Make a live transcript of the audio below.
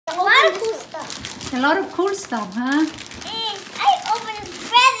A lot of cool stuff, huh? I opened his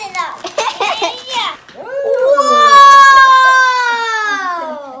present up. Yeah. Whoa!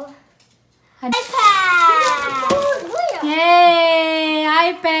 iPad. Yay!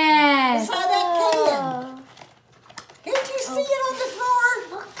 iPad. I saw that can. Can't you see it on the floor?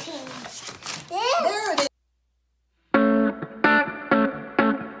 Okay. There it is.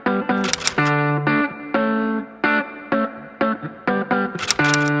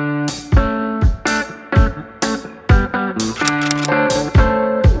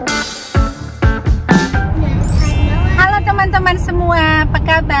 Halo teman-teman semua, apa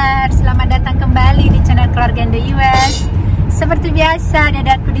kabar? Selamat datang kembali di channel Keluarga Indo US. Seperti biasa,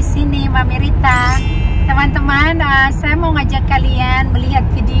 ada aku di sini, Mami Rita. Teman-teman, saya mau ngajak kalian melihat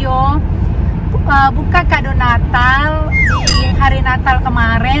video Buka Kado Natal di hari Natal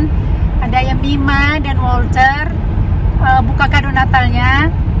kemarin. Ada yang Mima dan Walter buka kado Natalnya.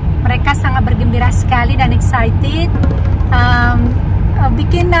 Mereka sangat bergembira sekali dan excited.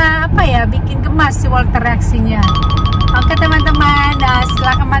 Bikin bikin gemas si Walter reaksinya. Oke teman-teman,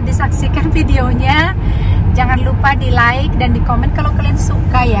 setelah disaksikan videonya, jangan lupa di like dan di komen kalau kalian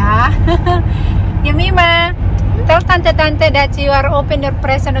suka ya. Ya Mima, tell tante-tante that you are open your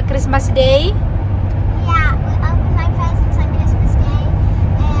present on Christmas Day. Yeah, we opened my presents on Christmas Day,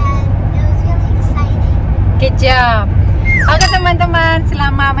 and it was really exciting. Good job. Oke teman-teman,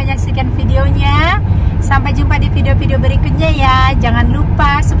 selama menyaksikan videonya, sampai jumpa di video-video berikutnya ya. Jangan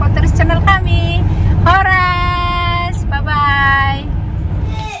lupa support terus channel kami, Horas. Bye-bye.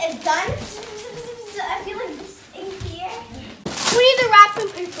 It's done. I feel like this in here. We need the wrapping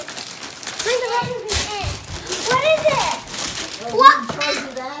paper. Bring the wrapping paper. What is it? What?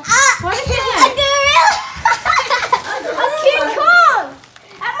 What is it? A gorilla. A King Kong.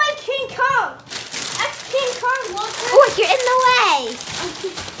 I'm like King Kong. That's King Kong. Oh, you're in the way.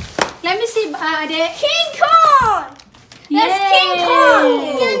 Let me see, Ade. King Kong. That's King Kong.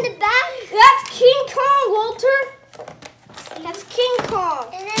 You're in the back. That's King Kong, Walter. That's King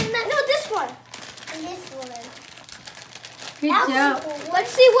Kong. And then no, this one. And this one. Good job. Let's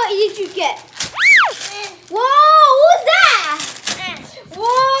see what did you get. Whoa, what's that?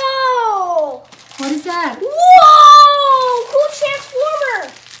 Whoa. What is that? Whoa, cool transformer.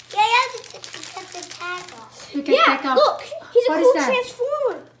 Yeah, you have to cut the tag off. You can take off. Look, he's a What cool is that?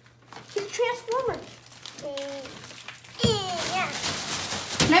 transformer. He's a transformer. Yeah.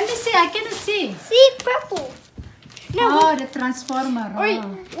 Let me see, I cannot see. See, purple. Oh, the transformer. All right,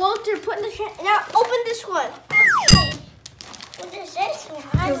 Oh. Walter, put in the now open this one. Okay. What is this one?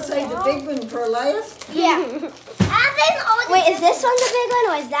 You'll say the big one for last? Yeah. Wait, is this one the big one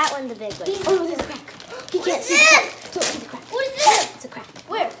or is that one the big one? Oh, there's a crack. He can't see the crack. Don't see the crack. What is this? It's a crack.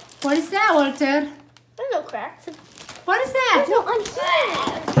 Where? What is that, Walter? There's no crack. What is that? No, on here.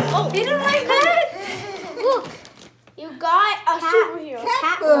 Oh, You don't like that? look. You got a superhero.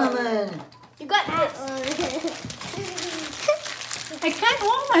 Catwoman. You got this. A cat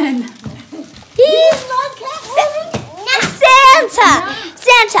woman. He's not Catwoman. Santa.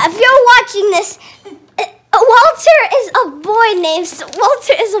 Santa, if you're watching this, Walter is a boy named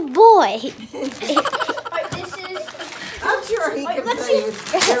Walter is a boy. This is. I'm sure he can let's play with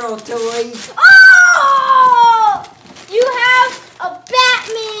Hero toys. Oh! You have a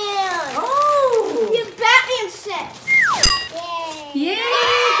Batman. Oh! You have Batman set. Yay,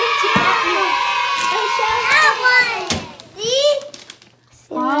 good job. That one. See?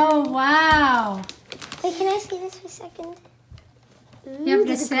 Oh, wow. Wait, can I see this for a second? You have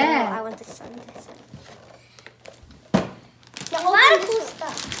the set. I want the sun. A lot of cool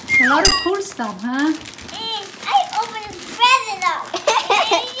stuff. A lot of cool stuff, huh? I opened his present up.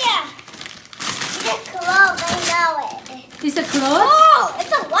 Yeah. It's a clothes, I know it. Is it clothes? Oh,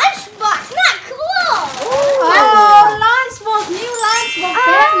 it's a lunchbox, not clothes. Oh, lunchbox, new lunchbox,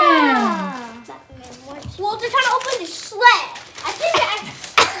 Batman. Walter trying to open the sled. I think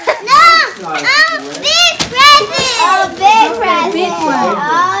no, big present. Oh, big present. Big one.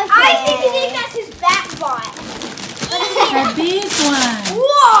 I think that's his back bot. A big one.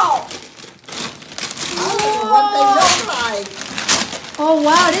 Whoa. What they look like. Oh,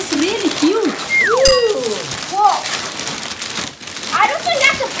 wow, that's really huge. Whoa. I don't think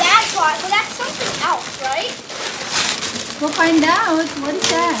that's a bad bot, but that's something else, right? Go find out. What is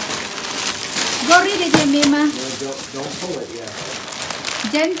that? Go read it, Mima. Don't pull it yet.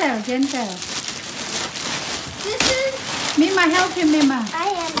 Gentle, gentle. This is. Mima, help him, Mima. I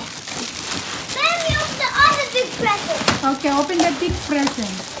am. Sammy, open the other big present. Okay, open the big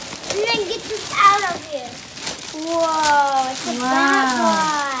present. And then get this out of here. Whoa, it's a bat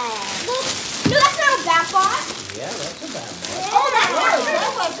bot. Look, no, that's not a bat bot. Yeah, that's a bad one. Oh, that's not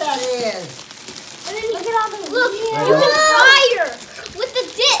That's what that is.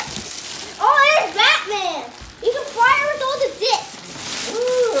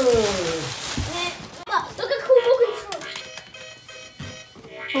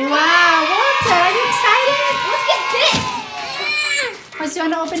 Wow, Walter, are you excited? Look at this. First, you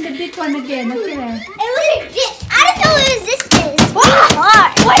want to open the big one again, okay? And look at this. I don't know what this is.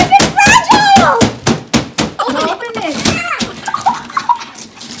 What if it's fragile? Open it.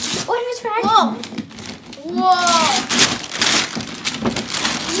 What if it's fragile? Whoa.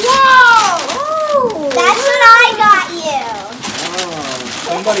 Whoa. That's what I got you. Oh,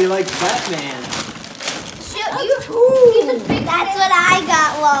 somebody likes Batman. That's what I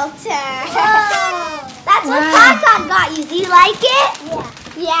got, Walter. That's what Papa got you. Do you like it? Yeah.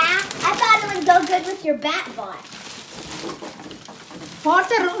 Yeah? I thought it would go good with your bat bot.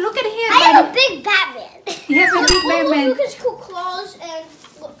 Walter, look at here. I have a big Batman. You have a big Batman. Look at his cool claws and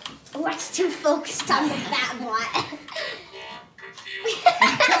look. We're too focused on the bat bot.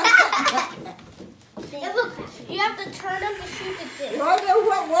 And look, you have to turn him to shoot the dish. I know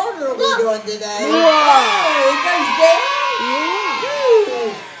what water are we doing today. Wow. It goes down.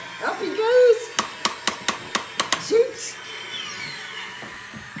 Yeah. Up he goes. Shoots.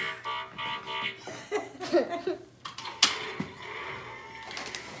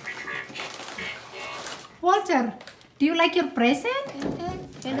 Walter, do you like your present?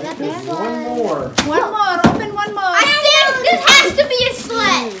 One more. One more. Open one more. I think this has to be a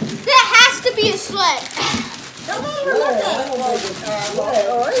sled. That has to be a sled. Don't even look at it.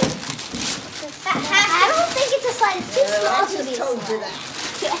 I don't think it's a sled. It's too small I to be just a told you sled. that.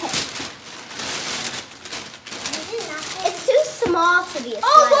 It's too small to be a sled.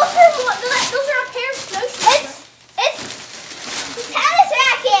 Oh, those are a pair of snowshoes. It's a tennis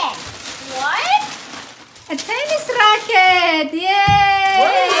racket. What? A tennis racket. Yay!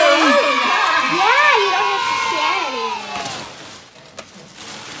 Yeah, you don't have to share anymore.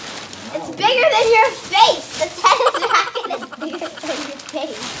 It's bigger than your face. The tennis racket is bigger than your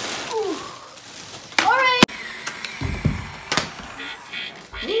face. All right.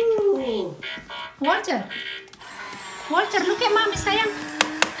 Ooh. Walter. Walter, look at mommy, sayang.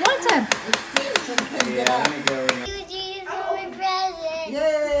 Walter. Yeah, let me go. Eugene, my present.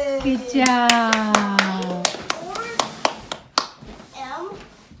 Yay. Good job.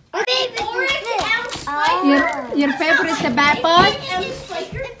 Your favorite is the bat ball?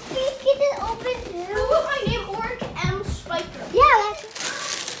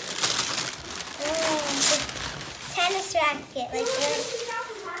 Tennis racket, like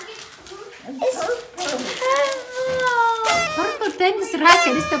Purple tennis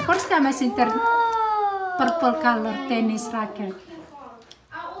racket. It's the first time I see purple color tennis racket.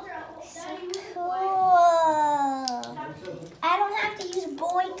 I don't have to use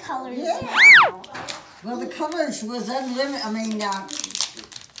boy colors Yeah. now. Well, the colors was unlimited. I mean,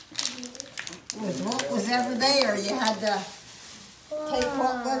 with what was ever there, you had to take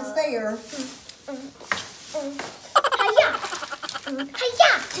what was there. Hiya!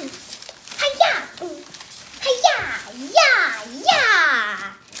 Hiya! Hiya! Hiya! Ya!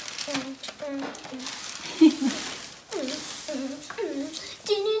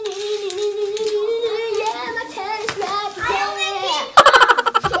 Yeah, my tennis racket.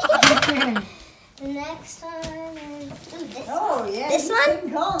 Okay. The next one is this. Oh, yeah. This you one?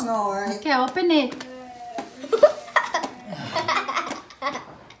 King Kong, all right. Okay, open it.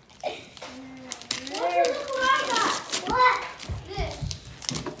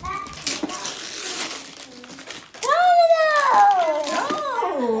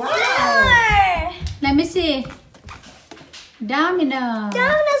 Oh, wow. Let me see. Domino.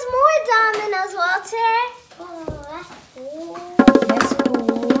 Dominoes, more dominoes, Walter. Oh, that's cool. That's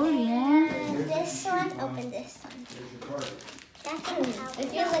cool, yeah. This one, open this one. It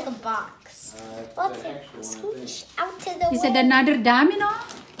feels like a box. Walter, scooch out to the Is it another domino? I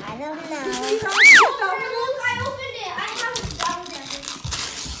don't know. I opened it. I have a domino.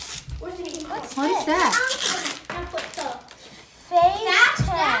 What's What is that? Face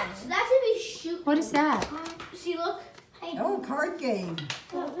tag. That's if you shoot. What is that? See, look. Oh, card game.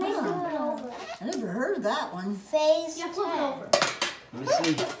 I never heard of that one. Face Yeah, flip it over. Let me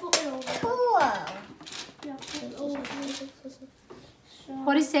see. Flip it over. Cool.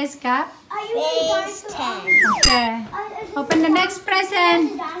 What it says, Cap? Face tag. Okay. Open the next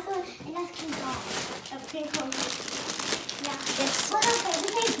present.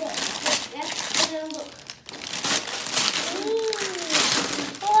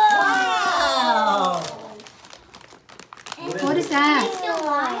 Wow. What is that?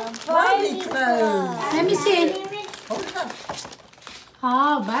 Barbie clothes. Let me see. Hold up.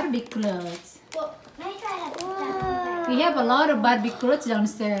 Oh, Barbie clothes. We have a lot of Barbie clothes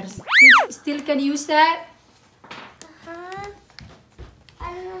downstairs. You still can use that?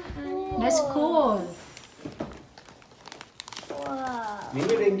 That's cool. Wow. Mia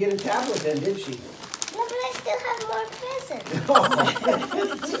didn't get a tablet then, did she? No, but I still have more presents.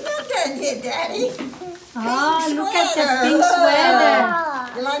 She's not done yet, Daddy. Oh, look at the pink sweater.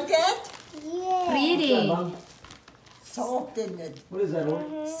 You like that? Yeah. Pretty. Soft, isn't it? What is that?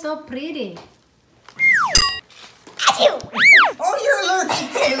 So pretty. Achoo! Oh, you're allergic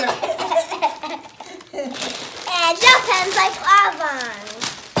to it. And no pens like Avon.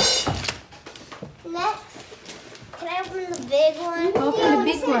 Next, can I open the big one? Open the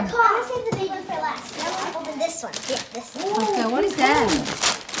big one. I'm gonna save the big one for last. I want to open this one. Yeah, this one. Okay, what is that?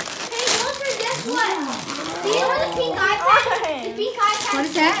 Hey, look for this one. Do you know the pink iPad? The pink iPad. What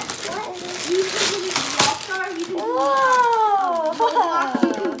is that? What is this? You can delete the All-Star.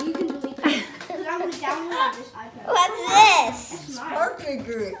 You can delete You can delete it. Because I'm going to download this iPad. What's this? Sparkly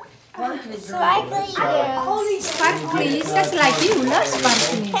group. Sparkly group. Sparkly girls. Sparkly. Just like you. Love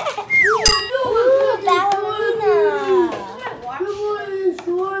sparkly. Ooh, ballerina.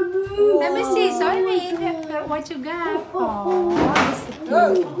 Let me see. Sorry, what you got? Oh, this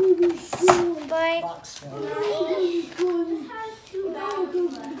is cute. Box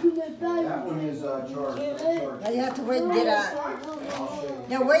That one is charged. Now you have to wait and get a...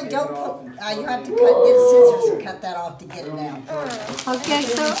 No, wait, don't put... you have to get scissors and cut that off to get it out. Okay,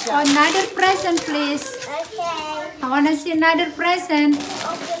 so another present, please. Okay. I want to see another present. Open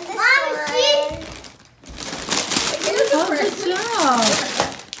this one. Oh, good job.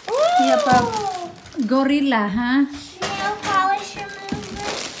 You have a gorilla, huh? Nail polish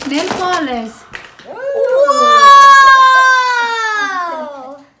remover. Nail polish.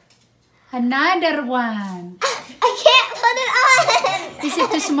 Whoa! Another one. I can't put it on. Is it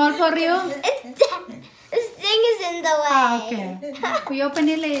too small for you? This thing is in the way. Ah, okay. We open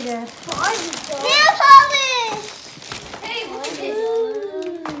it later. Nail polish. Hey, look at this.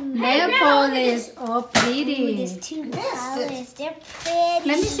 Nail polish. Oh, pretty. There's two colors. They're pretty.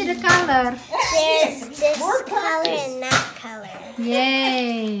 Let me see the color. There's this color and that color.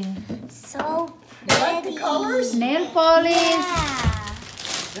 Yay. So You like the pretty. colors? Nail polish. Yeah.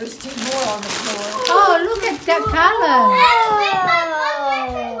 There's 2 more on the floor. Oh, look at that color.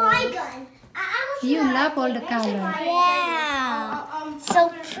 You love all the color. Yeah. So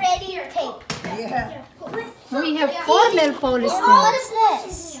pretty pink. Yeah. We have 4 nail polish What there. is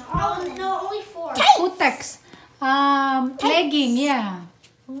this? No, only 4. Kutex. Legging, yeah.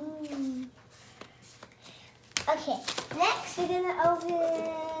 Okay, next we're gonna open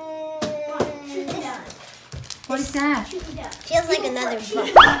this one. What is that? Feels like another book.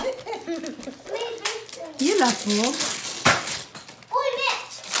 You love book.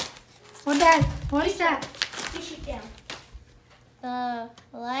 What that? What is that? The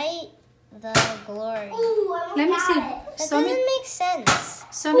light, the glory. Let me see. That Show doesn't me, make sense.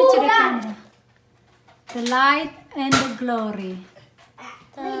 show me to the camera. The light and the glory.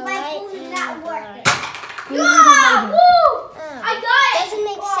 The light and the glory. We'll read it later. I got it. Doesn't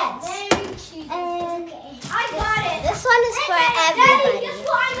make sense. Very cheap. And I got it. this one is for Daddy, everybody. guess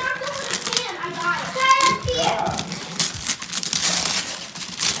what? I knocked over the pan. I got it.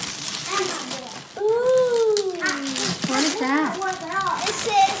 Ooh. What is that? This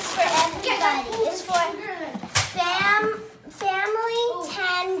is for everybody. It's for family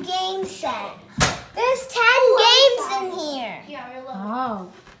 10 game set. There's 10 games in here. Yeah, you're low.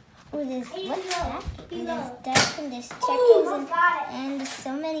 Oh, Oh, there's what's that? There's ducks and there's chickens and there's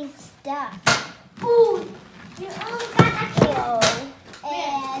so many stuff. Ooh, you only got that kill.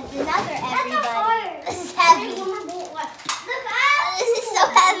 And another everybody. This is heavy. This is so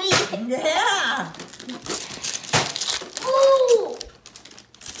heavy. Yeah. Ooh,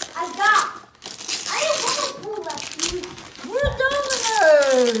 I didn't want to pull that. We're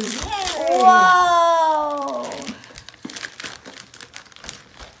dominoes. Yay. Whoa.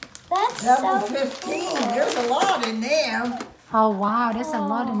 That's Double so 15. cool. There's a lot in them. oh wow, there's a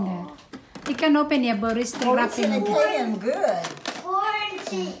lot in there. You can open your Boris to Oh, wrap it's in in it. them good.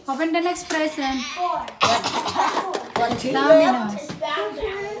 Open the next present. What, 2 left? Dominoes. I'm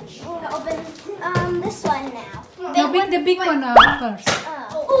gonna open this one now. No, pick the big one out first.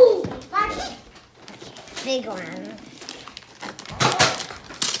 Oh. Big one.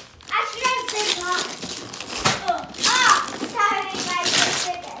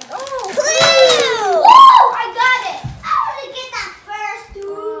 Clue! I got it. I want to get that first.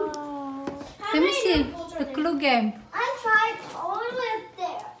 Let me see the clue game. I tried all the way up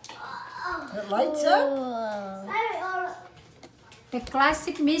there. It lights up. The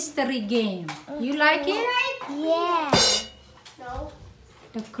classic mystery game. You like it? Yeah.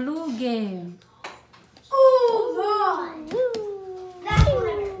 The clue game. That's one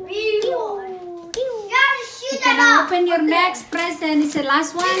of the big ones. You can Now open your next present. It's the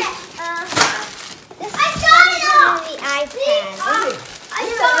last one. This I got it off the iPad.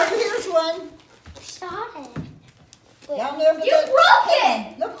 Here's one. Stop it. Down there with You the- broke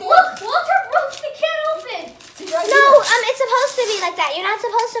it! Look there. Look, Walter broke the can open. See right No, here. it's supposed to be like that. You're not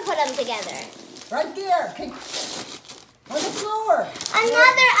supposed to put them together. Right there. On the floor.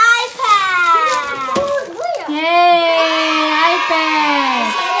 Another iPad. Yay! iPad.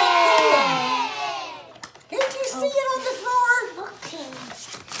 Can't you see it on the floor? Looking.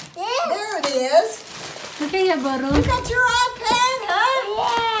 There it is. Okay, ya, Boru. You got your iPad, huh?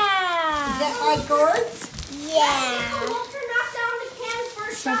 Yeah. Is that like yours? Yeah. Walter knocked down the can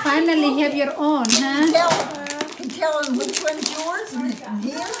first. So finally you have your own, huh? Can tell him which one's yours and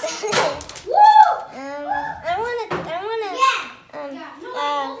his. Woo! I wanna,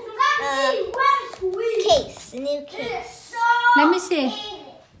 case, a new case. Let me see.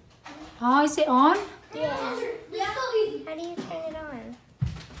 Oh, is it on? Yeah. So easy. How do you turn it on?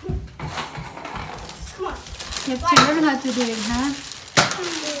 You have to learn how to do it, huh?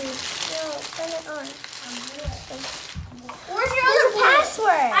 No, turn it on. Where's your other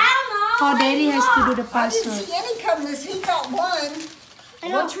password? I don't know. Oh, Daddy has to do the I didn't password. see any come this. He got one.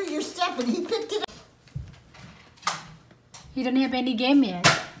 One through your step and he picked it up. You don't have any game yet.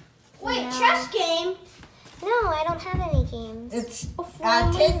 Wait, chess game. No, I don't have any games. It's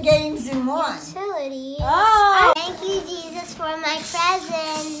 10 games in one. Utilities. Oh. Thank you, Jesus, for my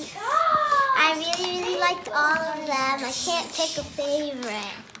presents. I really liked all of them. I can't pick a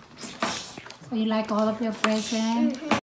favorite. So you like all of your presents?